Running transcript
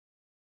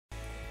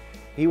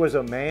He was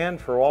a man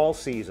for all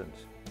seasons.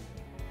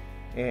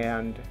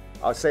 And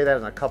I'll say that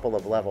in a couple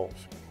of levels.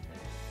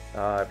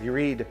 If you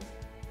read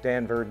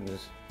Dan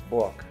Verdon's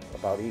book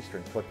about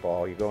Eastern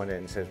football, you go in it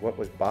and says, what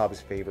was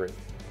Bob's favorite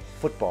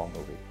football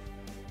movie?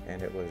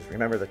 And it was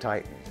Remember the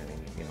Titans. And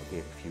he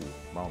gave a few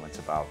moments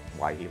about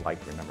why he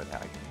liked Remember the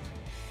Titans.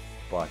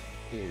 But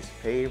his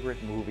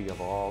favorite movie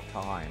of all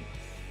time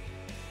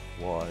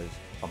was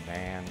A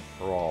Man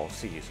for All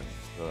Seasons,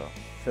 the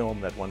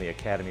film that won the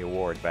Academy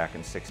Award back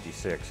in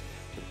 '66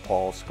 with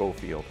Paul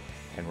Scofield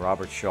and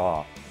Robert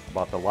Shaw,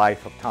 about the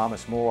life of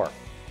Thomas More,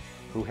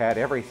 who had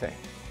everything.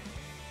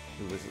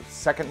 He was the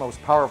second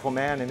most powerful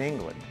man in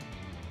England.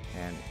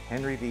 And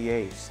Henry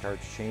VIII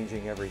starts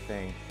changing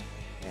everything,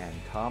 and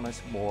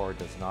Thomas More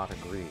does not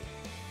agree.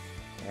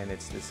 And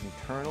it's this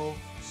internal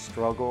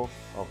struggle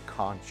of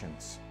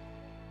conscience.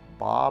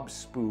 Bob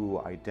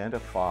Spoo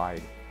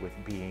identified with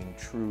being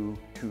true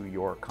to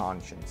your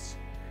conscience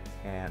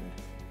and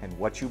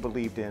what you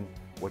believed in,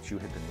 what you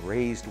had been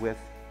raised with,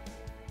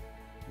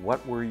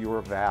 what were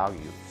your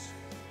values.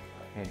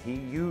 And he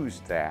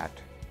used that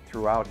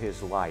throughout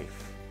his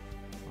life,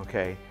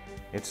 okay?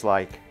 It's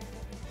like,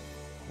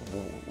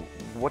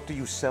 what do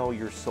you sell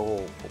your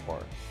soul for?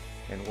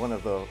 And one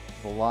of the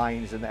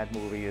lines in that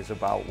movie is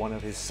about one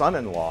of his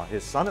son-in-law.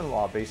 His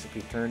son-in-law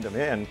basically turned him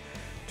in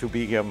to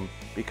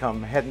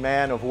become head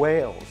man of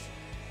Wales.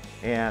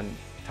 And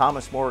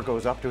Thomas More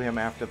goes up to him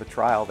after the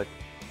trial that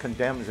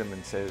condemns him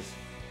and says,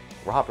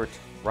 Robert,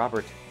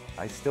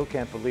 I still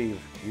can't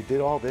believe you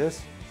did all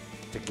this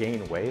to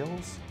gain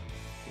Wales,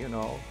 you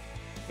know?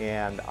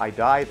 And I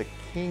die the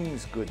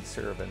king's good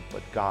servant,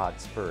 but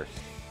God's first.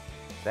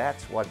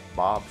 That's what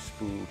Bob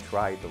Spoo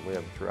tried to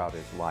live throughout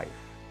his life.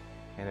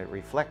 And it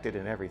reflected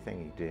in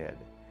everything he did.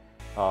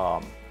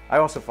 I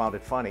also found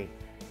it funny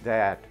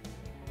that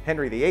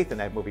Henry VIII in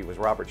that movie was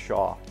Robert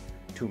Shaw.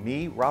 To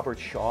me, Robert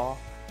Shaw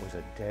was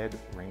a dead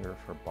ringer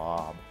for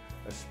Bob,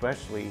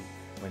 especially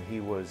when he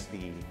was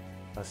the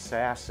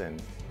assassin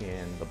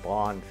in the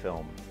Bond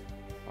film,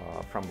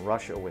 From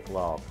Russia with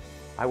Love.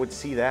 I would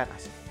see that, I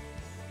said,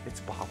 it's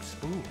Bob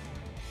Spoo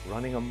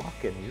running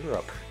amok in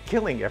Europe,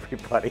 killing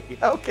everybody.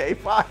 Okay,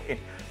 fine.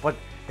 But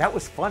that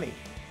was funny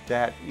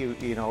that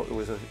you know it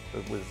was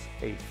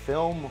a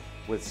film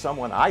with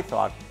someone I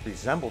thought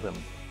resembled him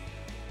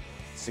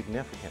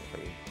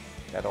significantly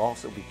that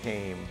also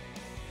became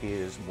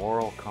his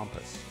moral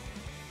compass.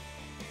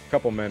 A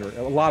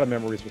lot of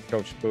memories with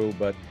Coach Spoo,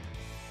 but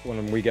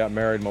when we got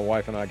married, my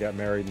wife and I got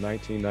married in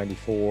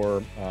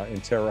 1994 in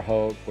Terre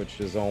Haute,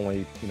 which is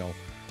only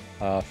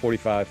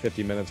 45,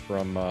 50 minutes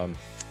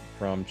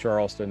from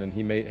Charleston, and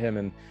him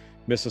and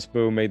Mrs.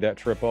 Spoo made that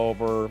trip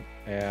over,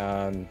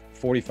 and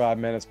 45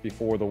 minutes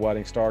before the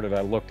wedding started,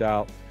 I looked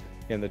out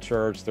in the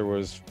church. There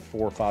was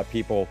 4 or 5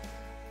 people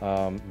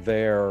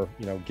there,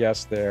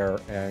 guests there,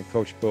 and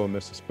Coach Spoo and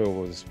Mrs.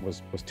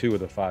 Spoo was 2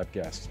 of the 5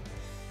 guests,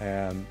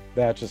 and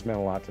that just meant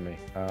a lot to me.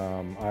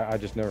 I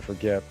just never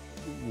forget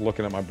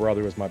looking at my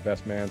brother, who was my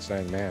best man,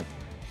 saying, "Man,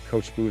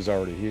 Coach Spoo's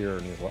already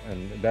here,"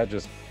 and that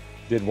just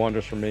did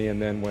wonders for me.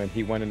 And then when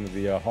he went into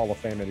the Hall of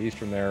Fame at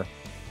Eastern there,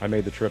 I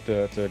made the trip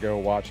to go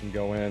watch him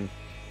go in,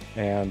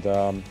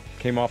 and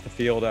came off the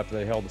field after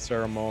they held the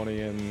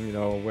ceremony, and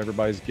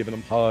everybody's giving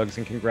him hugs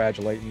and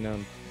congratulating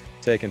him,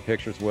 taking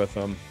pictures with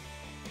him.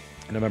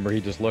 And I remember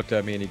he just looked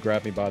at me and he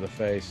grabbed me by the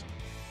face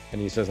and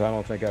he says, "I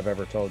don't think I've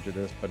ever told you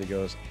this," but he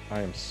goes,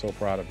 "I am so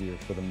proud of you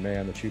for the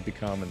man that you've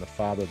become and the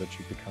father that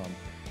you've become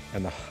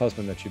and the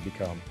husband that you've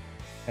become."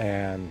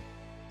 And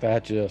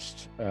that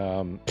just,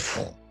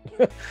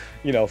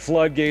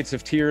 floodgates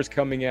of tears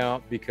coming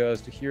out,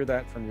 because to hear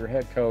that from your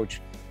head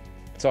coach,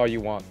 that's all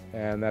you want.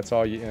 And that's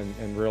all you,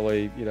 and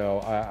really,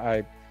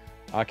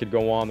 I could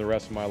go on the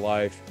rest of my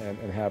life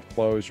and have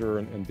closure,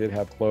 and did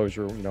have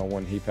closure,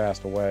 when he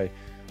passed away,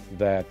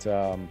 that,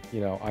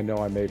 I know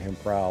I made him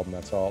proud, and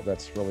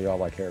that's really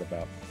all I cared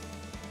about.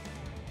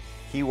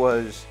 He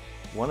was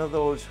one of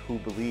those who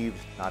believes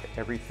not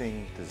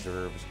everything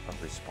deserves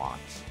a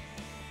response,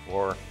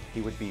 or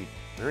he would be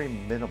very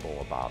minimal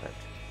about it,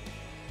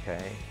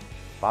 okay?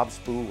 Bob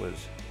Spoo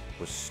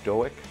was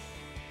stoic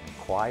and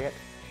quiet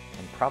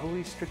and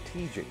probably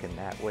strategic in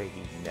that way.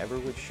 He never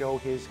would show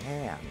his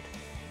hand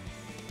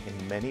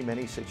in many,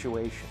 many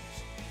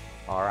situations,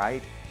 all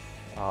right?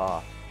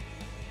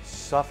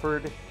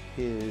 Suffered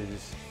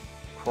his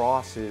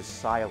crosses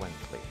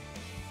silently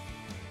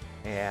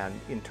and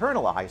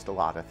internalized a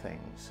lot of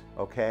things,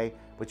 okay?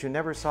 But you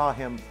never saw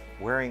him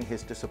wearing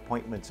his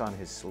disappointments on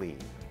his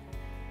sleeve.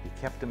 He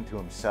kept them to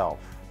himself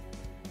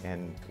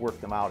and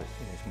worked them out in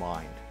his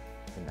mind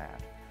in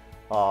that.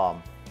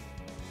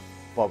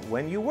 But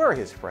when you were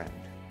his friend,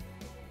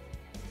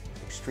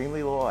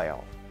 extremely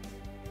loyal,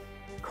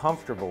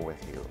 comfortable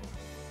with you,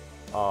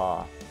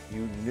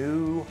 you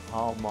knew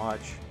how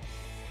much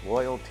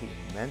loyalty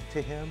meant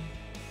to him,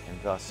 and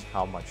thus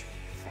how much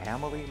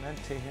family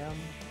meant to him.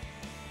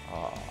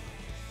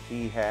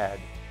 He had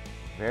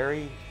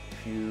very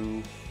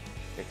few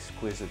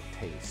exquisite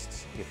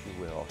tastes, if you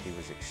will. He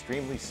was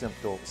extremely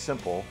simple,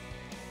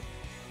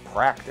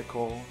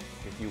 practical,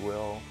 if you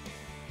will,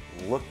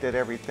 looked at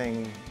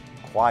everything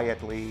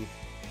quietly,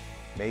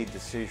 made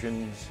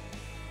decisions.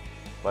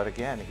 But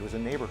again, he was a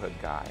neighborhood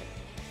guy.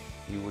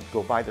 You would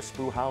go by the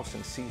Spoo house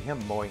and see him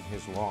mowing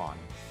his lawn.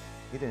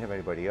 He didn't have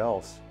anybody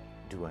else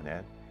doing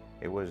it.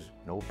 It was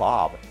no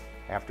Bob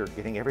after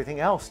getting everything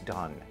else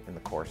done in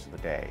the course of the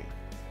day.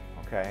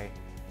 Okay?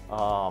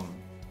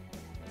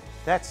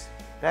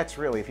 That's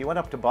really, if you went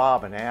up to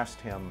Bob and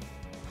asked him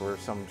for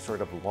some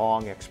sort of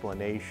long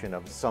explanation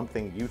of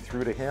something you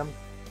threw to him,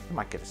 you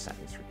might get a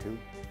sentence or two,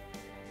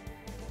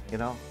 you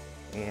know?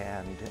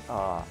 And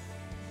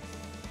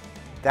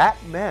that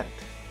meant,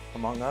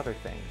 among other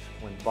things,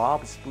 when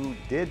Bob Spoo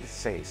did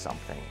say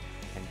something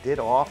and did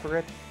offer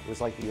it, it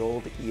was like the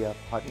old E.F.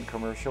 Hutton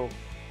commercial.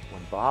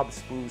 When Bob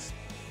Spoo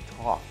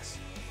talks,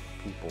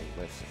 people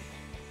listen.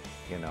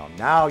 You know,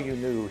 now you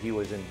knew he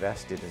was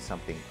invested in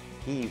something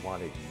he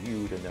wanted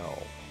you to know,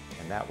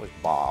 and that was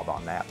Bob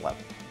on that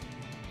level.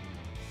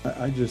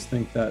 I just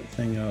think that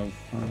thing of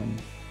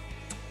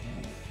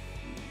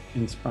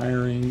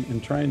inspiring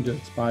and trying to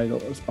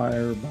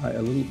aspire by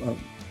a little,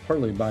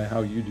 partly by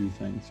how you do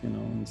things, you know,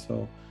 and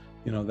so,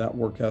 you know, that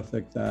work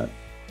ethic, that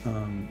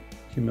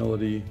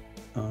humility,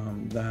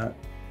 that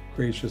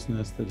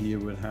graciousness that he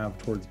would have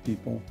towards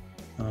people,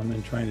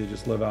 and trying to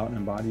just live out and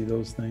embody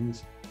those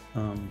things.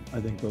 I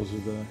think those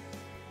are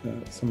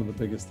some of the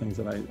biggest things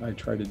that I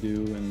try to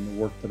do in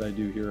the work that I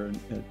do here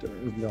at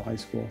Irvindale High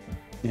School.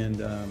 And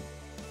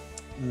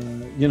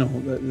you know,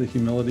 the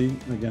humility,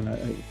 again,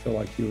 I feel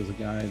like he was a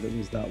guy that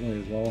was that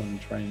way as well,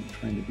 and trying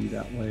to be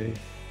that way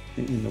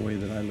in the way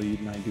that I lead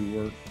and I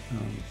do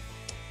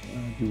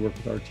work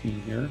with our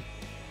team here.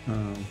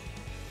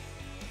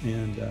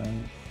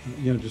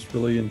 You know, just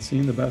really in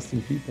seeing the best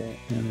in people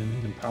and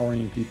in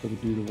empowering people to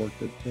do the work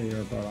that they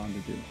are brought on to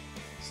do.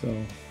 So,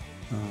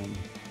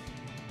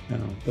 you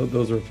know,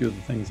 those are a few of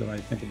the things that I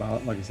think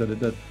about. Like I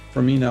said,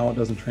 for me now, it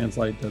doesn't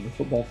translate to the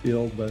football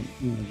field, but,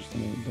 you know, just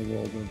in the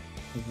world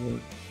of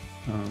work.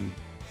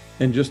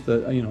 And just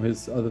you know,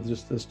 his other,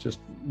 just,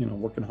 you know,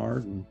 working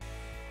hard and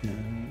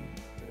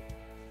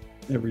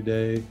every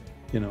day,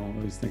 you know, I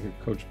always think of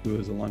Coach Spoo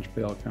as a lunch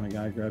pail kind of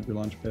guy. Grab your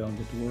lunch pail and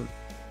get to work.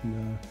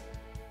 And,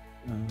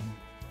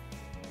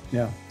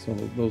 yeah, so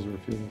those are a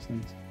few of those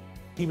things.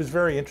 He was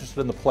very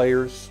interested in the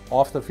players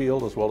off the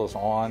field as well as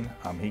on.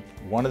 He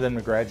wanted them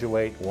to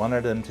graduate,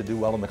 wanted them to do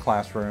well in the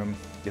classroom.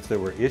 If there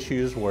were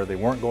issues where they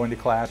weren't going to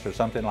class or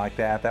something like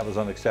that, that was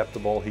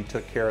unacceptable. He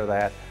took care of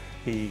that.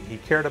 He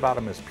cared about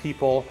them as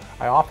people.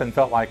 I often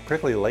felt like,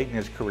 particularly late in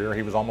his career,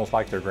 he was almost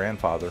like their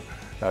grandfather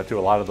to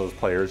a lot of those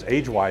players.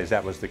 Age-wise,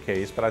 that was the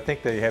case, but I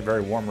think they had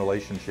very warm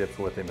relationships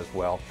with him as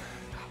well.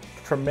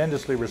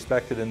 Tremendously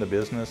respected in the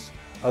business.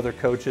 Other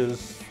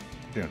coaches,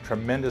 you know,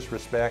 tremendous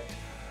respect.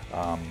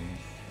 You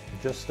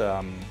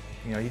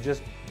know, he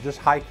just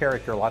high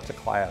character, lots of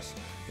class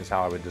is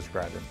how I would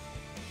describe him.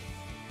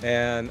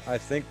 And I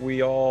think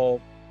we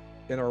all,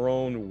 in our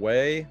own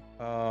way,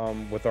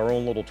 with our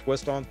own little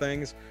twist on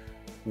things,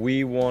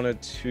 we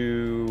wanted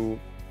to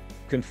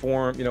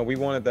conform, you know, we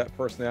wanted that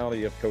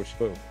personality of Coach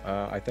Spoo.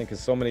 I think as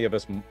so many of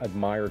us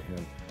admired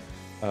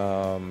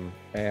him,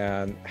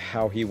 and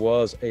how he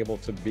was able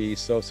to be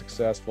so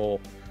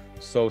successful,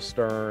 so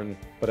stern,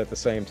 but at the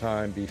same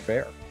time be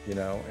fair, you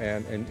know,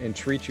 and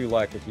treat you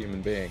like a human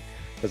being.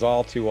 Because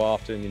all too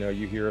often, you know,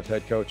 you hear of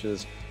head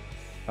coaches,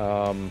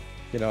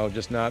 you know,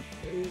 just not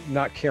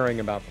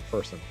caring about the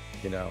person,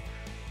 you know.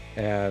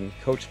 And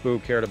Coach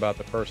Spoo cared about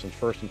the person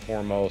first and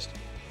foremost,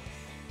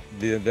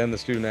 then the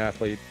student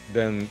athlete,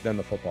 then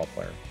the football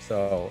player.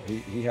 So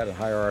he had a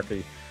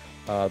hierarchy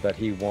that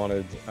he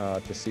wanted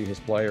to see his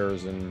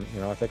players, and,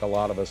 you know, I think a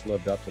lot of us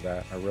lived up to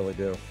that. I really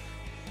do.